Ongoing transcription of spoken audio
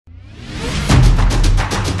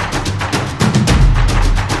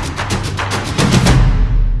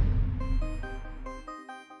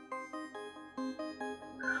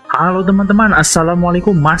Halo teman-teman,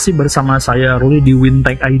 assalamualaikum. Masih bersama saya Ruli di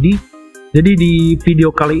Wintech ID. Jadi di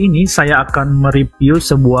video kali ini saya akan mereview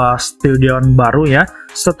sebuah stadion baru ya,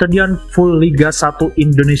 Stadion full Liga 1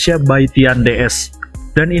 Indonesia by Tian DS.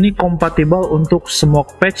 Dan ini kompatibel untuk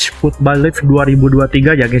smokepatch Football Live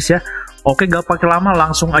 2023 ya guys ya. Oke, gak pakai lama,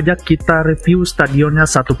 langsung aja kita review stadionnya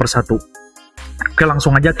satu persatu. Oke,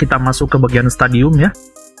 langsung aja kita masuk ke bagian stadium ya.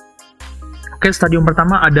 Oke, stadion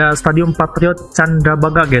pertama ada Stadium Patriot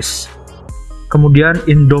Candrabaga guys. Kemudian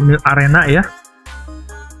Indomie Arena ya.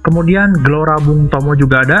 Kemudian Gelora Bung Tomo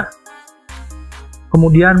juga ada.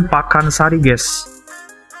 Kemudian Pakansari guys.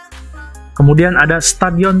 Kemudian ada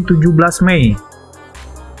Stadion 17 Mei.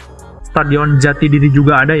 Stadion Jatidiri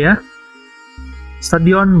juga ada ya.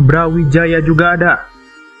 Stadion Brawijaya juga ada.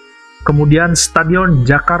 Kemudian Stadion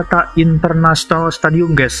Jakarta International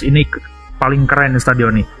Stadium guys. Ini paling keren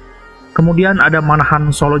stadion ini. Kemudian ada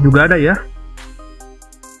Manahan Solo juga ada ya.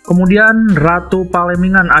 Kemudian Ratu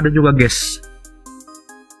Palembang ada juga guys.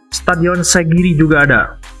 Stadion Segiri juga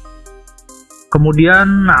ada.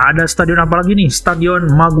 Kemudian ada stadion apa lagi nih? Stadion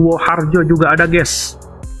Maguwo Harjo juga ada guys.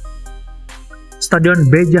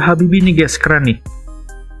 Stadion B.J. Habibie nih guys, keren nih.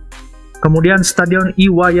 Kemudian Stadion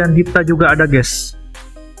Iwayan Dipta juga ada guys.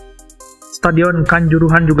 Stadion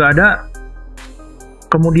Kanjuruhan juga ada.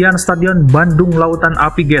 Kemudian Stadion Bandung Lautan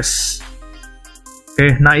Api guys.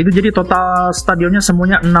 Oke, nah itu jadi total stadionnya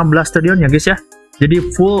semuanya 16 stadion ya guys ya.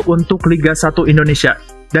 Jadi full untuk Liga 1 Indonesia.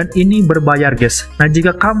 Dan ini berbayar guys. Nah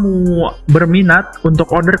jika kamu berminat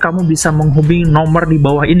untuk order, kamu bisa menghubungi nomor di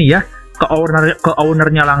bawah ini ya. Ke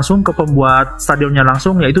ownernya langsung, ke pembuat stadionnya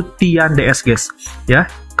langsung, yaitu Tian DS guys. Ya,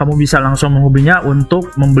 kamu bisa langsung menghubunginya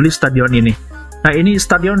untuk membeli stadion ini. Nah ini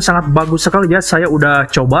stadion sangat bagus sekali ya, saya udah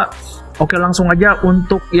coba. Oke, langsung aja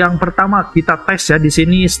untuk yang pertama kita tes ya. Di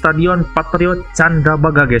sini Stadion Patriot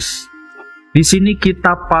Candrabaga guys. Di sini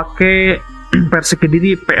kita pakai versi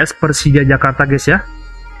Kediri PES Persija Jakarta guys ya.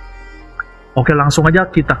 Oke, langsung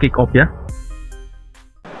aja kita kick off ya.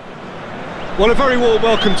 Well, a very warm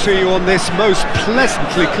welcome to you on this most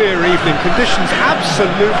pleasantly clear evening. Conditions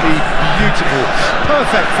absolutely beautiful.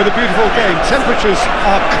 Perfect for the beautiful game. Temperatures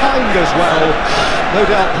are kind as well. No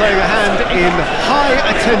doubt playing a hand in high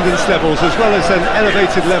attendance levels as well as an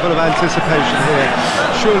elevated level of anticipation here.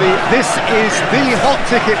 Surely this is the hot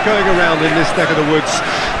ticket going around in this neck of the woods.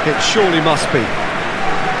 It surely must be.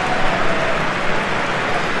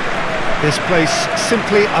 This place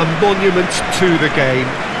simply a monument to the game.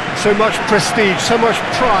 So much prestige, so much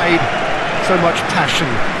pride, so much passion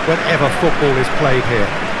whenever football is played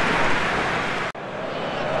here.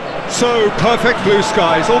 So, perfect blue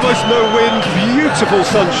skies, almost no wind, beautiful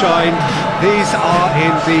sunshine. These are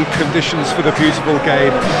in the conditions for the beautiful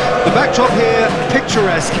game. The backdrop here,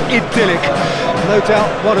 picturesque, idyllic. No doubt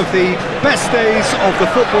one of the best days of the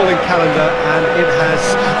footballing calendar, and it has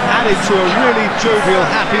added to a really jovial,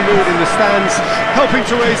 happy mood in the stands, helping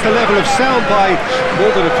to raise the level of sound by more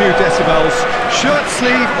than a few decibels. Shirt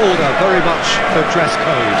sleeve order, very much the dress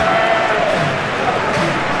code.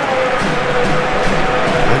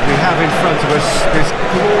 We have in front of us this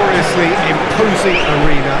gloriously imposing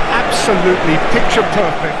arena, absolutely picture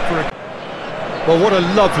perfect for a... Well, what a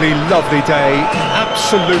lovely, lovely day.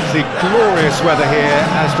 Absolutely glorious weather here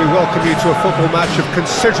as we welcome you to a football match of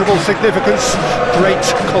considerable significance, great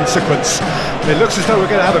consequence. It looks as though we're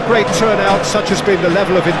going to have a great turnout, such has been the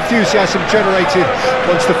level of enthusiasm generated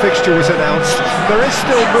once the fixture was announced. There is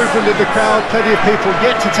still movement in the crowd, plenty of people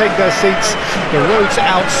yet to take their seats. The roads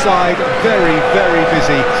outside very, very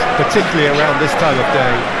busy, particularly around this time of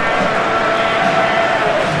day.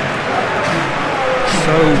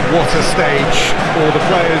 So what a stage for the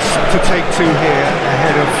players to take to here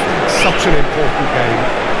ahead of such an important game.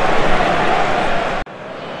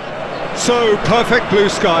 So, perfect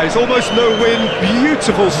blue skies, almost no wind,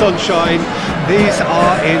 beautiful sunshine. These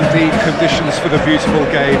are in the conditions for the beautiful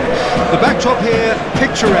game. The backdrop here,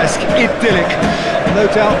 picturesque, idyllic. No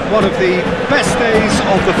doubt one of the best days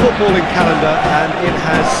of the footballing calendar, and it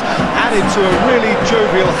has added to a really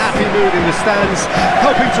jovial, happy mood in the stands,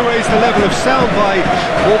 helping to raise the level of sound by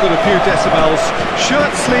more than a few decibels.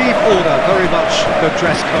 Shirt sleeve order, very much the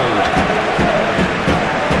dress code.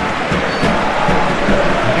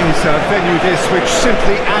 It's a venue this which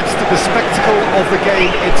simply adds to the spectacle of the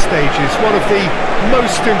game it stages. One of the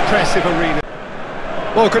most impressive arenas.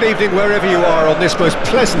 Well, good evening wherever you are on this most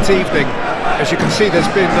pleasant evening. As you can see, there's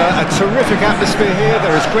been a terrific atmosphere here.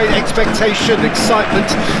 There is great expectation, excitement,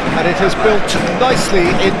 and it has built nicely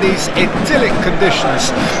in these idyllic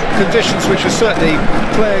conditions. Conditions which are certainly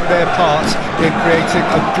playing their part in creating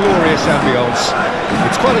a glorious ambience.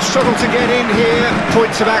 It's quite a struggle to get in here,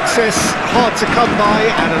 points of access hard to come by,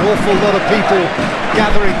 and an awful lot of people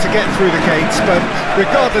gathering to get through the gates, but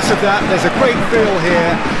regardless of that, there's a great feel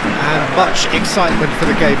here and much excitement for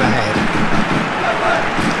the game ahead.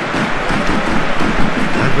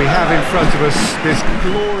 And we have in front of us this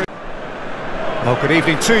glorious... Well, good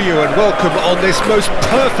evening to you and welcome on this most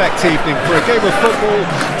perfect evening for a game of football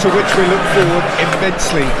to which we look forward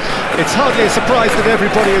immensely. It's hardly a surprise that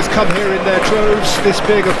everybody has come here in their droves, this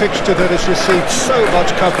being a fixture that has received so much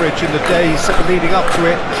coverage in the days leading up to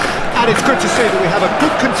it. And it's good to see that we have a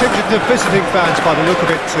good contingent of visiting fans by the look of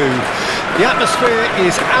it too. The atmosphere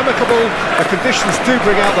is amicable, the conditions do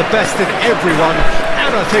bring out the best in everyone, and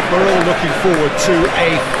I think we're all looking forward to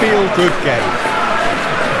a feel-good game.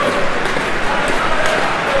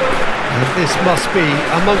 And this must be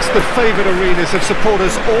amongst the favoured arenas of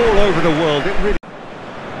supporters all over the world. It really...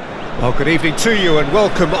 Well, good evening to you and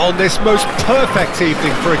welcome on this most perfect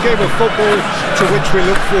evening for a game of football to which we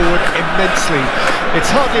look forward immensely. It's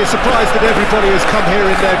hardly a surprise that everybody has come here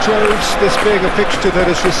in their droves, this being a fixture that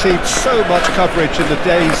has received so much coverage in the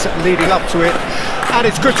days leading up to it. And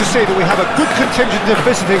it's good to see that we have a good contingent of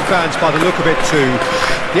visiting fans by the look of it too.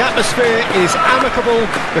 The atmosphere is amicable,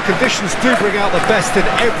 the conditions do bring out the best in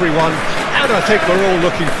everyone, and I think we're all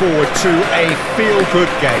looking forward to a feel-good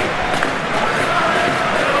game.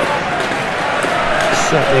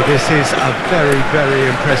 Certainly this is a very, very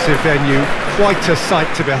impressive venue, quite a sight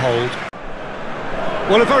to behold.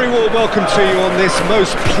 Well, a very warm welcome to you on this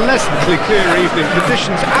most pleasantly clear evening.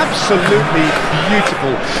 Conditions absolutely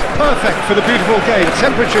beautiful, perfect for the beautiful game.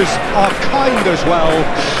 Temperatures are kind as well,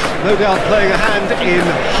 no doubt playing a hand in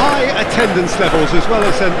high attendance levels as well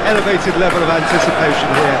as an elevated level of anticipation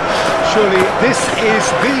here. Surely this is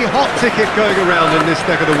the hot ticket going around in this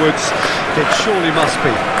neck of the woods. It surely must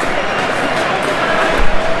be.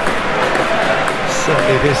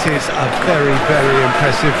 Certainly this is a very, very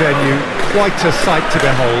impressive venue, quite a sight to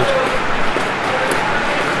behold.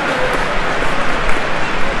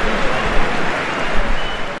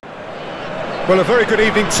 Well, a very good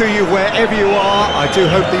evening to you wherever you are. I do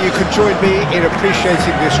hope that you can join me in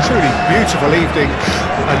appreciating this truly beautiful evening,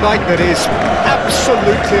 a night that is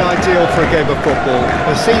absolutely ideal for a game of football.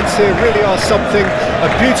 The scenes here really are something, a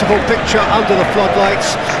beautiful picture under the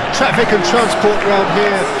floodlights. Traffic and transport around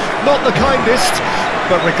here, not the kindest,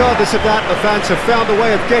 but regardless of that, the fans have found a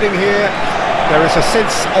way of getting here. There is a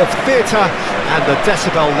sense of theatre and the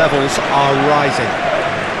decibel levels are rising.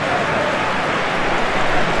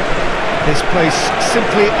 This place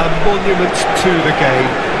simply a monument to the game.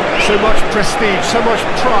 So much prestige, so much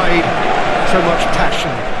pride, so much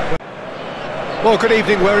passion. Well, good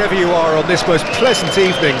evening wherever you are on this most pleasant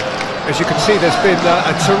evening. As you can see, there's been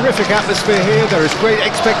a terrific atmosphere here. There is great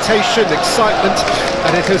expectation, excitement,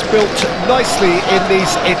 and it has built nicely in these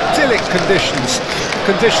idyllic conditions.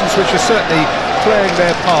 Conditions which are certainly playing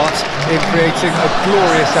their part in creating a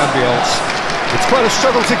glorious ambience. It's quite a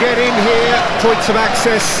struggle to get in here, points of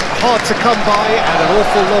access hard to come by, and an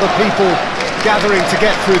awful lot of people gathering to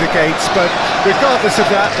get through the gates, but regardless of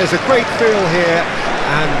that, there's a great feel here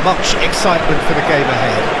and much excitement for the game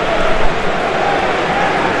ahead.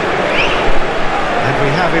 And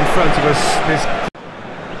we have in front of us this...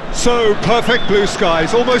 So, perfect blue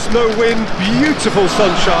skies, almost no wind, beautiful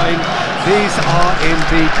sunshine. These are in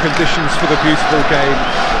the conditions for the beautiful game.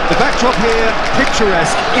 The backdrop here,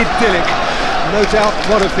 picturesque, idyllic. No doubt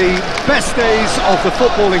one of the best days of the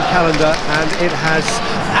footballing calendar, and it has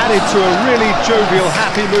added to a really jovial,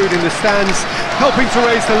 happy mood in the stands, helping to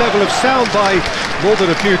raise the level of sound by more than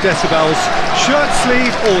a few decibels. Shirt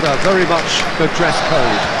sleeve order, very much the dress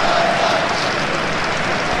code.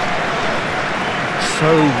 So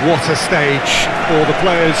what a stage for the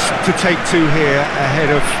players to take to here ahead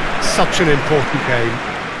of such an important game.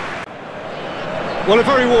 Well, a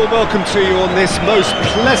very warm welcome to you on this most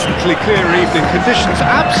pleasantly clear evening. Conditions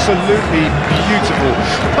absolutely beautiful,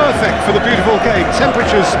 perfect for the beautiful game.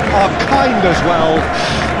 Temperatures are kind as well,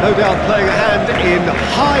 no doubt playing a hand in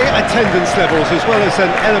high attendance levels as well as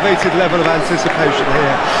an elevated level of anticipation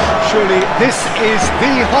here. Surely this is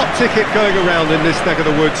the hot ticket going around in this neck of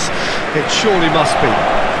the woods. It surely must be.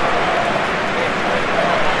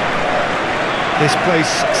 This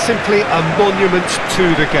place simply a monument to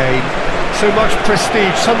the game. So much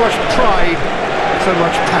prestige, so much pride, so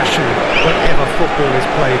much passion whenever football is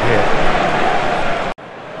played here.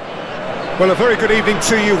 Well, a very good evening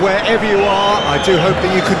to you wherever you are. I do hope that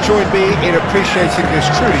you can join me in appreciating this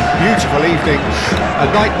truly beautiful evening. A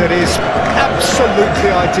night that is absolutely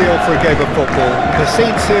ideal for a game of football. The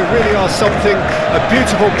scenes here really are something. A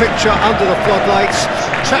beautiful picture under the floodlights.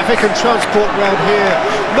 Traffic and transport around here,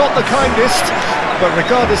 not the kindest. But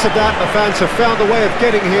regardless of that, the fans have found a way of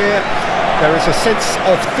getting here. There is a sense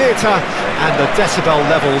of theatre and the decibel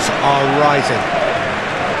levels are rising.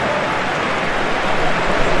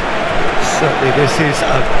 Certainly this is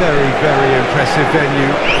a very, very impressive venue,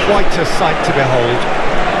 quite a sight to behold.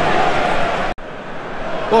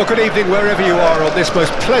 Well, good evening wherever you are on this most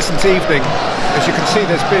pleasant evening. As you can see,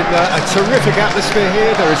 there's been a terrific atmosphere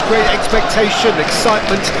here. There is great expectation,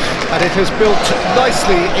 excitement, and it has built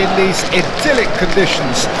nicely in these idyllic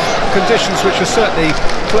conditions. Conditions which are certainly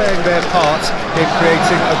playing their part in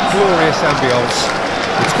creating a glorious ambience.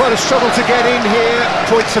 It's quite a struggle to get in here,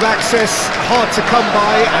 points of access hard to come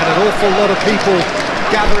by, and an awful lot of people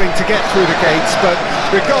gathering to get through the gates, but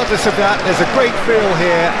regardless of that, there's a great feel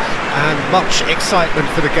here and much excitement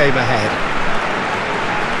for the game ahead.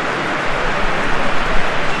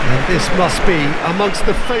 And this must be amongst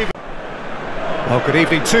the favourites. Well, good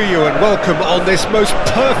evening to you and welcome on this most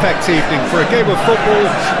perfect evening for a game of football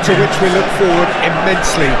to which we look forward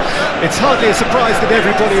immensely. It's hardly a surprise that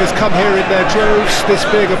everybody has come here in their droves, this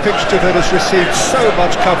being a fixture that has received so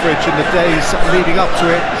much coverage in the days leading up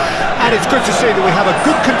to it. And it's good to see that we have a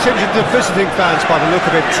good contingent of visiting fans by the look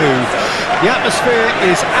of it too. The atmosphere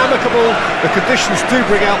is amicable, the conditions do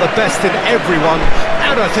bring out the best in everyone,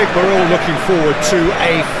 and I think we're all looking forward to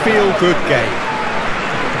a feel-good game.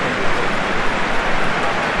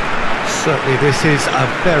 Certainly this is a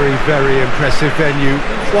very, very impressive venue,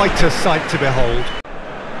 quite a sight to behold.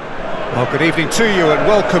 Well, good evening to you and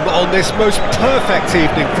welcome on this most perfect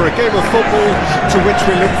evening for a game of football to which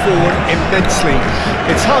we look forward immensely.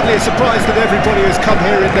 It's hardly a surprise that everybody has come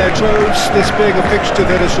here in their droves, this being a fixture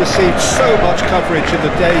that has received so much coverage in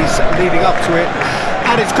the days leading up to it.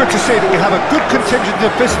 And it's good to see that we have a good contingent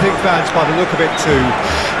of visiting fans by the look of it too.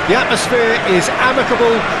 The atmosphere is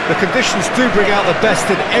amicable, the conditions do bring out the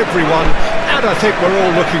best in everyone, and I think we're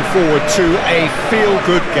all looking forward to a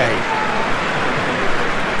feel-good game.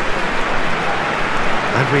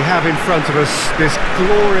 And we have in front of us this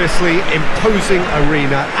gloriously imposing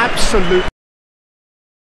arena, absolutely